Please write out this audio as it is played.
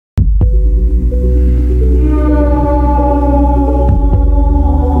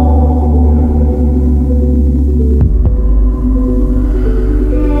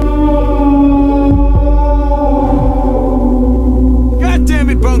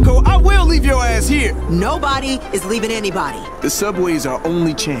Uncle, I will leave your ass here. Nobody is leaving anybody. The subway is our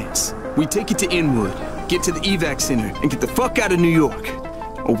only chance. We take it to Inwood, get to the evac center, and get the fuck out of New York.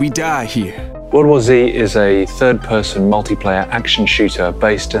 Or we die here. World War Z is a third-person multiplayer action shooter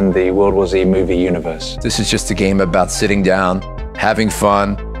based in the World War Z movie universe. This is just a game about sitting down, having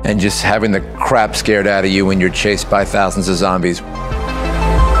fun, and just having the crap scared out of you when you're chased by thousands of zombies.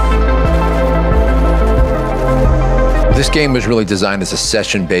 This game was really designed as a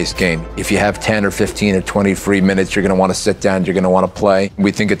session-based game. If you have 10 or 15 or 20 free minutes, you're going to want to sit down, you're going to want to play.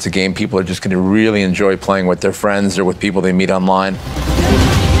 We think it's a game people are just going to really enjoy playing with their friends or with people they meet online.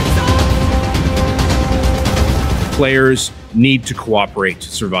 Players need to cooperate to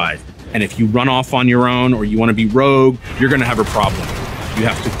survive. And if you run off on your own or you want to be rogue, you're going to have a problem. You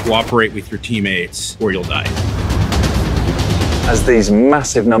have to cooperate with your teammates or you'll die. As these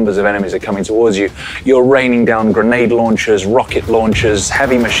massive numbers of enemies are coming towards you, you're raining down grenade launchers, rocket launchers,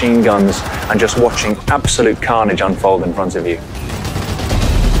 heavy machine guns, and just watching absolute carnage unfold in front of you.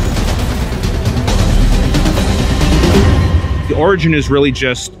 The origin is really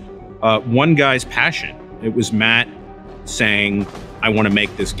just one guy's passion. It was Matt saying, I want to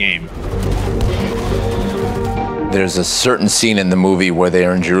make this game. There's a certain scene in the movie where they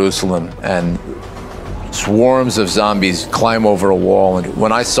are in Jerusalem and swarms of zombies climb over a wall. And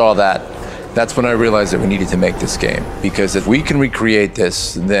when I saw that, that's when I realized that we needed to make this game. Because if we can recreate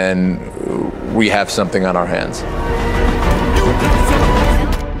this, then we have something on our hands.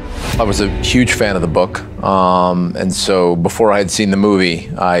 I was a huge fan of the book. And so before I had seen the movie,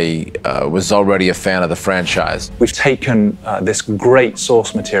 I was already a fan of the franchise. We've taken this great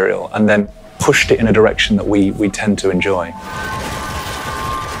source material and then pushed it in a direction that we tend to enjoy.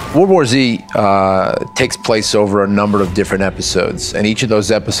 World War Z takes place over a number of different episodes, and each of those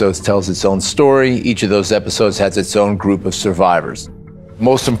episodes tells its own story. Each of those episodes has its own group of survivors.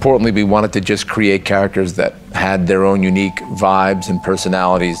 Most importantly, we wanted to just create characters that had their own unique vibes and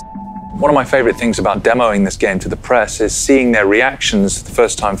personalities. One of my favorite things about demoing this game to the press is seeing their reactions the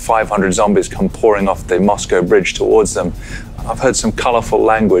first time 500 zombies come pouring off the Moscow bridge towards them. I've heard some colorful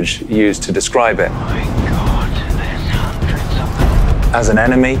language used to describe it. As an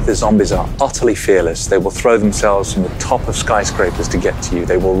enemy, the zombies are utterly fearless. They will throw themselves from the top of skyscrapers to get to you.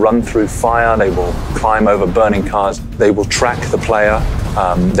 They will run through fire. They will climb over burning cars. They will track the player.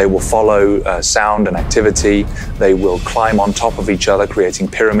 They will follow sound and activity. They will climb on top of each other, creating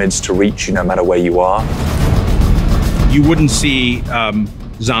pyramids to reach you no matter where you are. You wouldn't see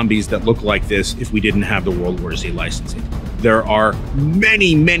zombies that look like this if we didn't have the World War Z licensing. There are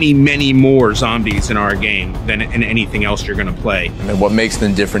many, many, many more zombies in our game than in anything else you're going to play. And what makes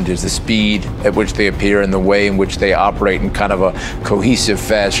them different is the speed at which they appear and the way in which they operate in kind of a cohesive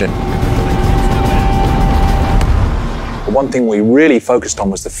fashion. One thing we really focused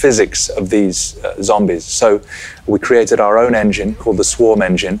on was the physics of these zombies. So we created our own engine called the Swarm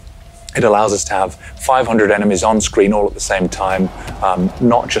engine. It allows us to have 500 enemies on screen all at the same time,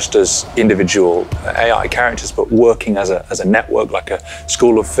 not just as individual AI characters, but working as a network, like a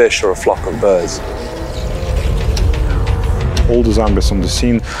school of fish or a flock of birds. All the zombies on the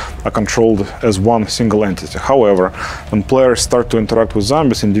scene are controlled as one single entity. However, when players start to interact with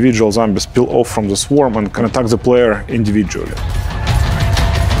zombies, individual zombies peel off from the swarm and can attack the player individually.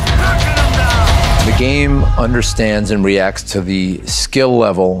 The game understands and reacts to the skill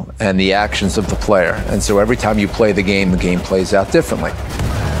level and the actions of the player. And so every time you play the game plays out differently.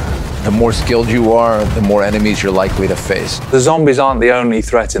 The more skilled you are, the more enemies you're likely to face. The zombies aren't the only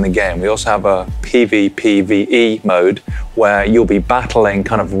threat in the game. We also have a PvPvE mode where you'll be battling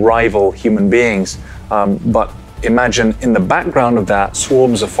kind of rival human beings. But imagine in the background of that,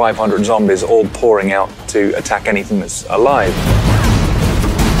 swarms of 500 zombies all pouring out to attack anything that's alive.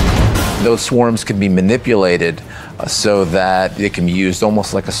 Those swarms can be manipulated so that they can be used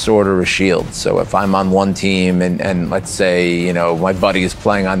almost like a sword or a shield. So if I'm on one team and let's say, you know, my buddy is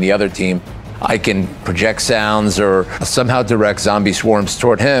playing on the other team, I can project sounds or somehow direct zombie swarms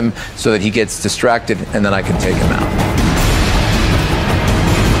toward him so that he gets distracted and then I can take him out.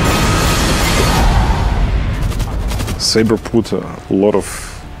 Saber put a lot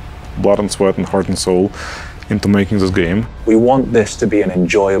of blood and sweat and heart and soul into making this game. We want this to be an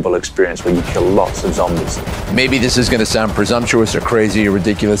enjoyable experience where you kill lots of zombies. Maybe this is going to sound presumptuous or crazy or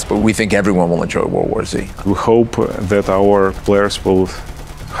ridiculous, but we think everyone will enjoy World War Z. We hope that our players will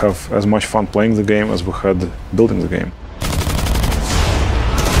have as much fun playing the game as we had building the game.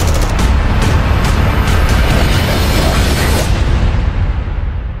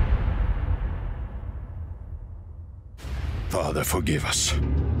 Father, forgive us.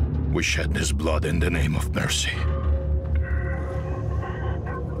 We shed his blood in the name of mercy.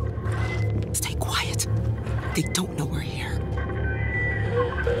 They don't know we're here.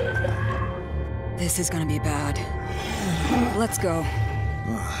 This is gonna be bad. Let's go.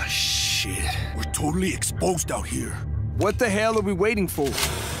 Ah, shit. We're totally exposed out here. What the hell are we waiting for?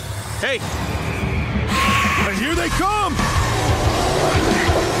 Hey! And here they come!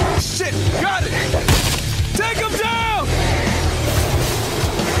 Shit! Got it! Take them down!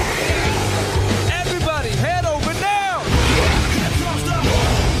 Everybody, head over now!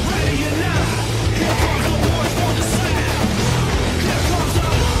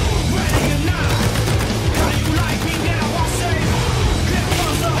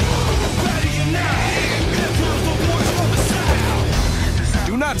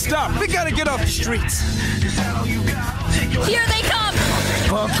 Do not stop! We gotta get off the streets! Here they come!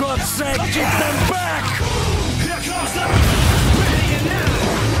 For God's sake, get them back! Here comes the...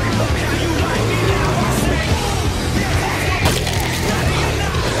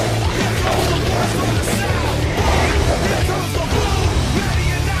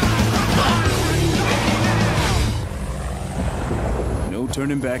 No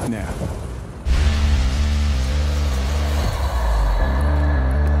turning back now.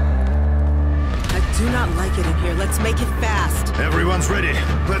 I do not like it in here. Let's make it fast. Everyone's ready.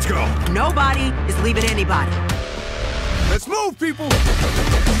 Let's go. Nobody is leaving anybody. Let's move, people!